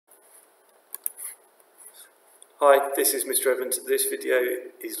Hi, this is Mr. Evans. This video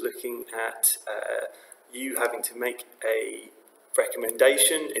is looking at you having to make a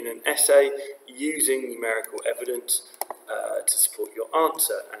recommendation in an essay using numerical evidence to support your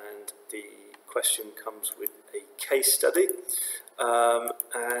answer, and the question comes with a case study,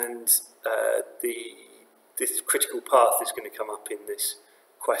 this critical path is going to come up in this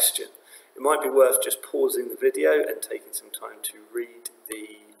question. It might be worth just pausing the video and taking some time to read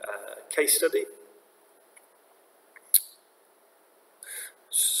the case study.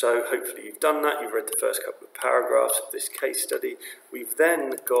 So hopefully you've done that, you've read the first couple of paragraphs of this case study. We've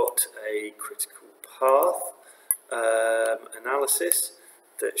then got a critical path analysis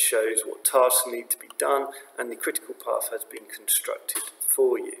that shows what tasks need to be done, and the critical path has been constructed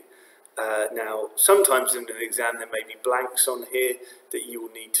for you. Now, sometimes in an exam there may be blanks on here that you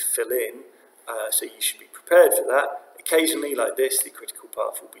will need to fill in, so you should be prepared for that. Occasionally, like this, the critical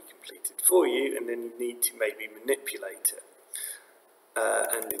path will be completed for you, and then you need to maybe manipulate it.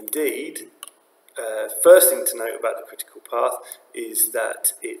 And indeed, first thing to note about the critical path is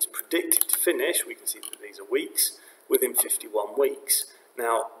that it's predicted to finish, we can see that these are weeks, within 51 weeks.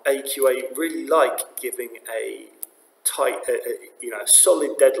 Now, AQA really like giving a tight, a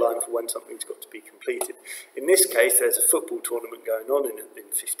solid deadline for when something's got to be completed. In this case, there's a football tournament going on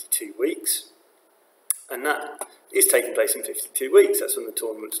in 52 weeks, and that is taking place in 52 weeks. That's when the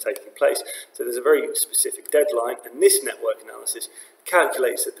tournament's taking place. So there's a very specific deadline, and this network analysis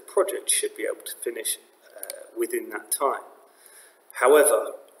calculates that the project should be able to finish within that time.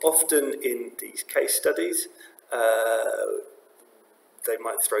 However, often in these case studies, they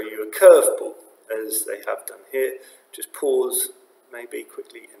might throw you a curveball, as they have done here. Just pause maybe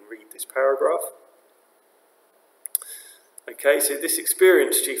quickly and read this paragraph. Okay, so this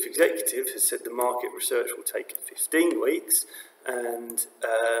experienced chief executive has said the market research will take 15 weeks, and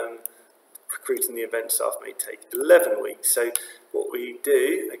recruiting the event staff may take 11 weeks. So what we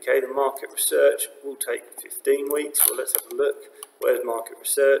do, okay, the market research will take 15 weeks. Well, let's have a look. Where's market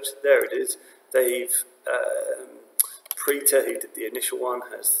research? There it is. They've, Preeta, who did the initial one,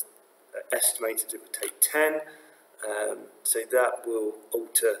 has estimated it would take 10. So that will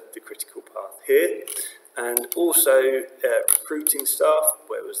alter the critical path here. And also recruiting staff,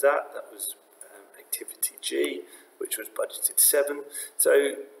 where was that? That was activity G, which was budgeted 7.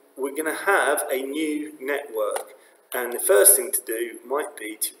 So we're going to have a new network, and the first thing to do might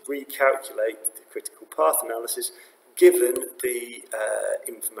be to recalculate the critical path analysis given the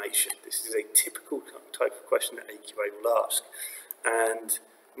information. This is a typical type of question that AQA will ask, and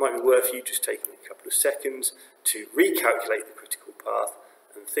it might be worth you just taking a couple of seconds to recalculate the critical path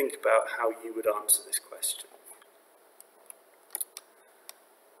and think about how you would answer this question.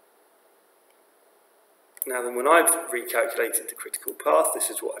 Now then, when I've recalculated the critical path, this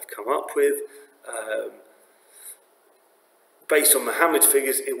is what I've come up with. Based on Mohammed's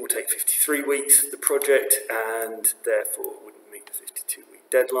figures, it will take 53 weeks, the project, and therefore it wouldn't meet the 52-week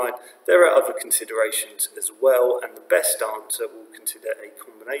deadline. There are other considerations as well, and the best answer will consider a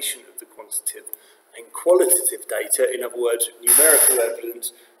combination of the quantitative and qualitative data, in other words, numerical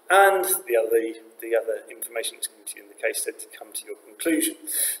evidence, and the other information that's given to you in the case study to come to your conclusion.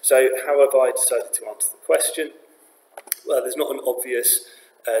 So how have I decided to answer the question? Well, there's not an obvious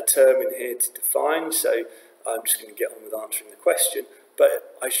term in here to define, so I'm just going to get on with answering the question.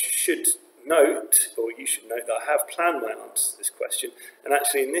 But I should note, or you should note, that I have planned my answer to this question, and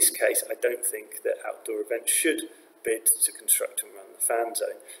actually in this case I don't think that outdoor events should bid to construct and run the fan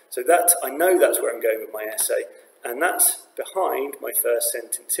zone. So I know that's where I'm going with my essay, and that's behind my first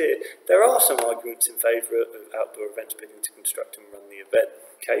sentence here. There are some arguments in favour of outdoor events bidding to construct and run the event.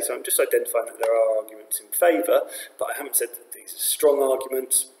 Okay, so I'm just identifying that there are arguments in favour, but I haven't said that these are strong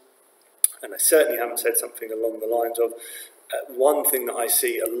arguments, and I certainly haven't said something along the lines of, one thing that I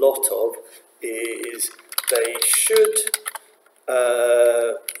see a lot of is they should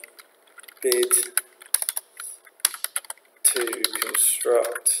bid to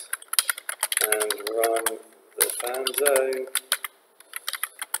construct and run the fan zone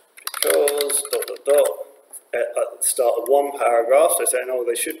because ... at the start of one paragraph, so saying, oh,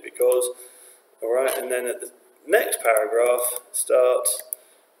 they should because, all right, and then at the next paragraph starts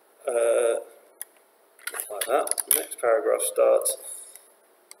like that. The next paragraph starts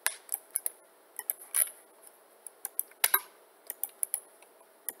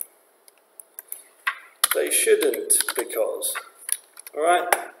they shouldn't because, all right,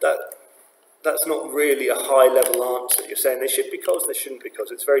 that's not really a high-level answer. You're saying they should because, they shouldn't because.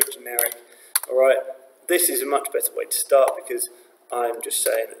 It's very generic, all right. This is a much better way to start because I'm just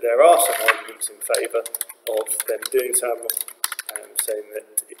saying that there are some arguments in favour of them doing so. I'm not saying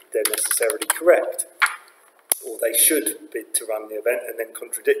that they're necessarily correct. or they should bid to run the event, and then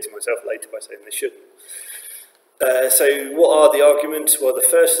contradicting myself later by saying they shouldn't. So what are the arguments? Well, the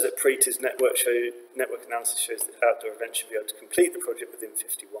first is that Preeta's network analysis shows that outdoor events should be able to complete the project within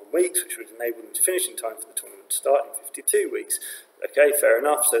 51 weeks, which would enable them to finish in time for the tournament to start in 52 weeks. Okay, fair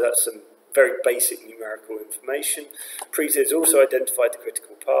enough. So that's some very basic numerical information. Preeta has also identified the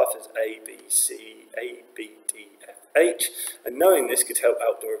critical path as A, B, D, F, H, and knowing this could help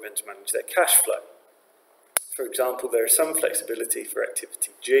outdoor events manage their cash flow. For example, there is some flexibility for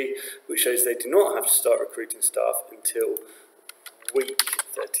activity G, which shows they do not have to start recruiting staff until week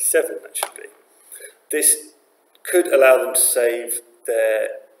 37, that should be. This could allow them to save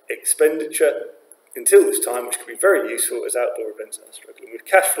their expenditure until this time, which could be very useful as outdoor events are struggling with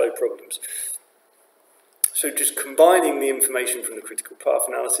cash flow problems. So just combining the information from the critical path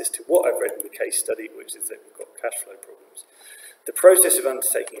analysis to what I've read in the case study, which is that we've got cash flow problems. The process of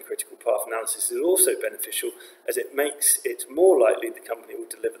undertaking a critical path analysis is also beneficial as it makes it more likely the company will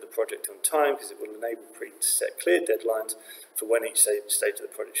deliver the project on time because it will enable Preeta to set clear deadlines for when each stage of the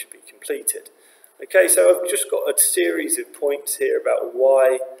project should be completed. Okay, so I've just got a series of points here about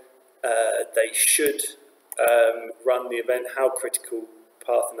why they should run the event, how critical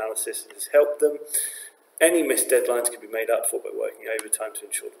path analysis has helped them. Any missed deadlines can be made up for by working overtime to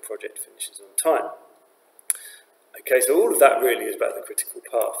ensure the project finishes on time. Okay, so all of that really is about the critical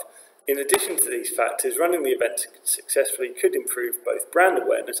path. In addition to these factors, running the event successfully could improve both brand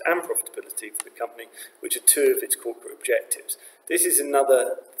awareness and profitability for the company, which are two of its corporate objectives. This is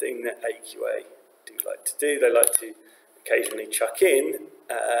another thing that AQA do like to do. They like to occasionally chuck in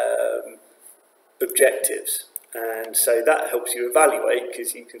objectives, and so that helps you evaluate,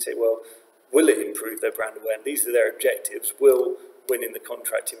 because you can say, well, will it improve their brand awareness? These are their objectives. Will winning the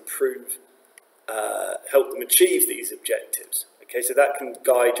contract improve, help them achieve these objectives? Okay, so that can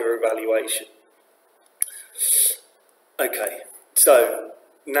guide your evaluation. Okay, so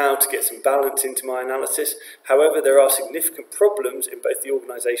now to get some balance into my analysis. However, there are significant problems in both the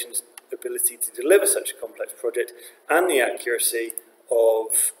organisation's ability to deliver such a complex project and the accuracy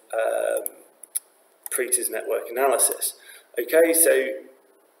of Preeta's network analysis. Okay, so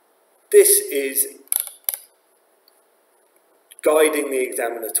this is guiding the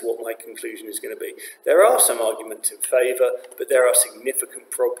examiner to what my conclusion is going to be. There are some arguments in favour, but there are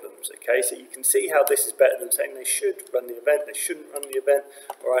significant problems. Okay, so you can see how this is better than saying they should run the event, they shouldn't run the event.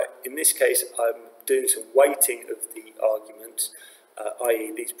 All right, in this case, I'm doing some weighting of the arguments,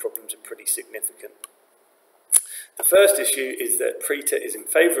 i.e. these problems are pretty significant. The first issue is that Preeta is in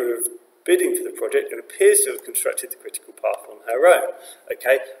favour of bidding for the project and appears to have constructed the critical path on her own.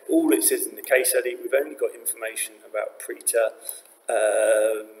 Okay, all it says in the case study, we've only got information about Preeta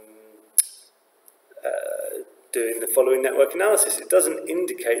doing the following network analysis. It doesn't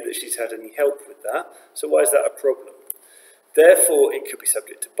indicate that she's had any help with that, so why is that a problem? Therefore, it could be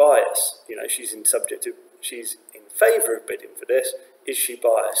subject to bias. You know, she's in favour of bidding for this. Is she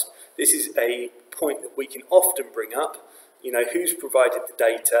biased? This is a point that we can often bring up. You know, who's provided the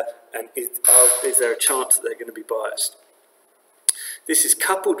data, and is there a chance that they're going to be biased? This is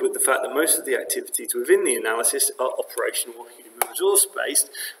coupled with the fact that most of the activities within the analysis are operational or human resource based,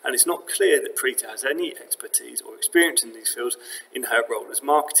 and it's not clear that Preeta has any expertise or experience in these fields in her role as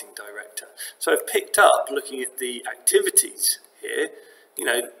marketing director. So I've picked up, looking at the activities here, you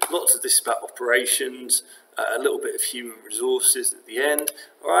know, lots of this is about operations, a little bit of human resources at the end.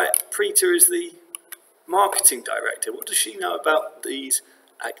 All right, Preeta is the marketing director. What does she know about these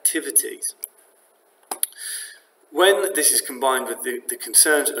activities? When this is combined with the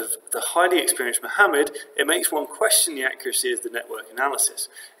concerns of the highly experienced Mohammed, it makes one question the accuracy of the network analysis.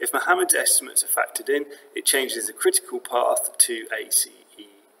 If Mohammed's estimates are factored in, it changes the critical path to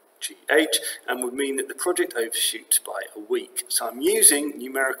ACEGH and would mean that the project overshoots by a week. So I'm using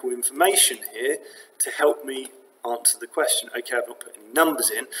numerical information here to help me answer the question. Okay, I've not put any numbers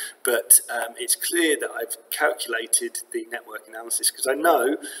in, but it's clear that I've calculated the network analysis because I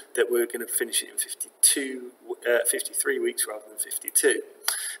know that we're going to finish it in 53 weeks rather than 52.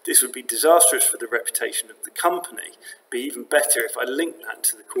 This would be disastrous for the reputation of the company. Be even better if I link that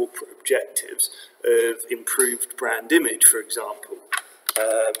to the corporate objectives of improved brand image, for example,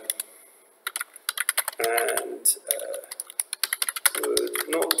 and would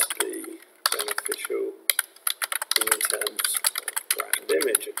not be beneficial in terms of brand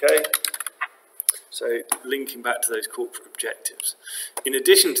image. Okay, so linking back to those corporate objectives. In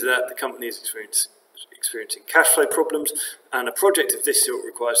addition to that, the company is experiencing cash flow problems, and a project of this sort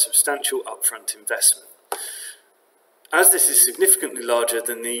requires substantial upfront investment. As this is significantly larger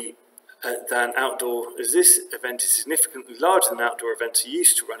than the than outdoor, as this event is significantly larger than outdoor events are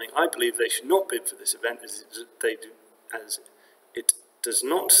used to running. I believe they should not bid for this event as it does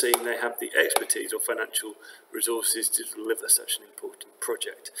not seem they have the expertise or financial resources to deliver such an important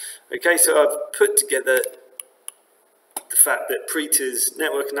project. Okay, so I've put together the fact that Preeta's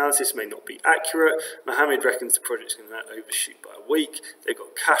network analysis may not be accurate. Mohammed reckons the project's going to overshoot by a week. They've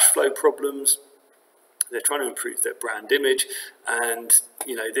got cash flow problems. They're trying to improve their brand image, and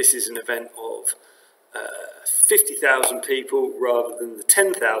this is an event of 50,000 people rather than the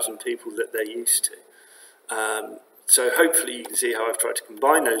 10,000 people that they're used to. So hopefully you can see how I've tried to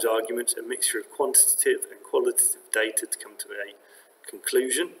combine those arguments, a mixture of quantitative and qualitative data to come to a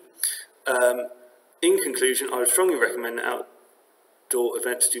conclusion. In conclusion, I would strongly recommend that outdoor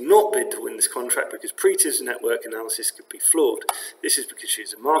events do not bid to win this contract because Preeta's network analysis could be flawed. This is because she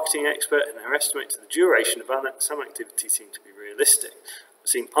is a marketing expert and her estimates of the duration of some activities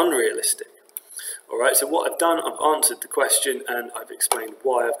seem unrealistic. Alright, so what I've done, I've answered the question and I've explained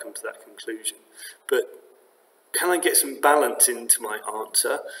why I've come to that conclusion. But can I get some balance into my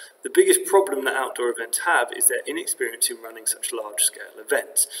answer? The biggest problem that outdoor events have is their inexperience in running such large-scale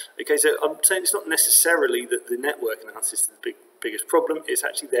events. Okay, so I'm saying it's not necessarily that the network analysis is the biggest problem, it's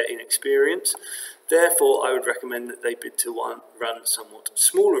actually their inexperience. Therefore, I would recommend that they bid to run somewhat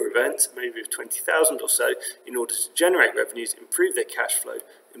smaller events, maybe of 20,000 or so, in order to generate revenues, improve their cash flow,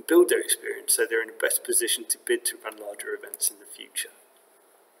 and build their experience so they're in a better position to bid to run larger events in the future.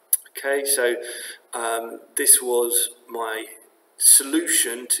 Okay, so this was my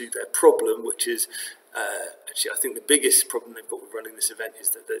solution to their problem, which is actually I think the biggest problem they've got with running this event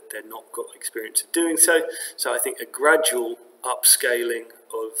is that they're not got experience of doing so. So I think a gradual upscaling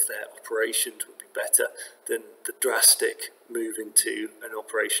of their operations would be better than the drastic move into an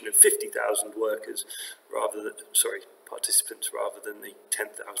operation of 50,000 workers participants rather than the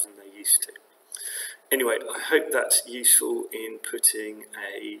 10,000 they're used to. Anyway, I hope that's useful in putting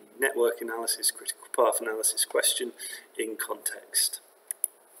a network analysis, critical path analysis question in context.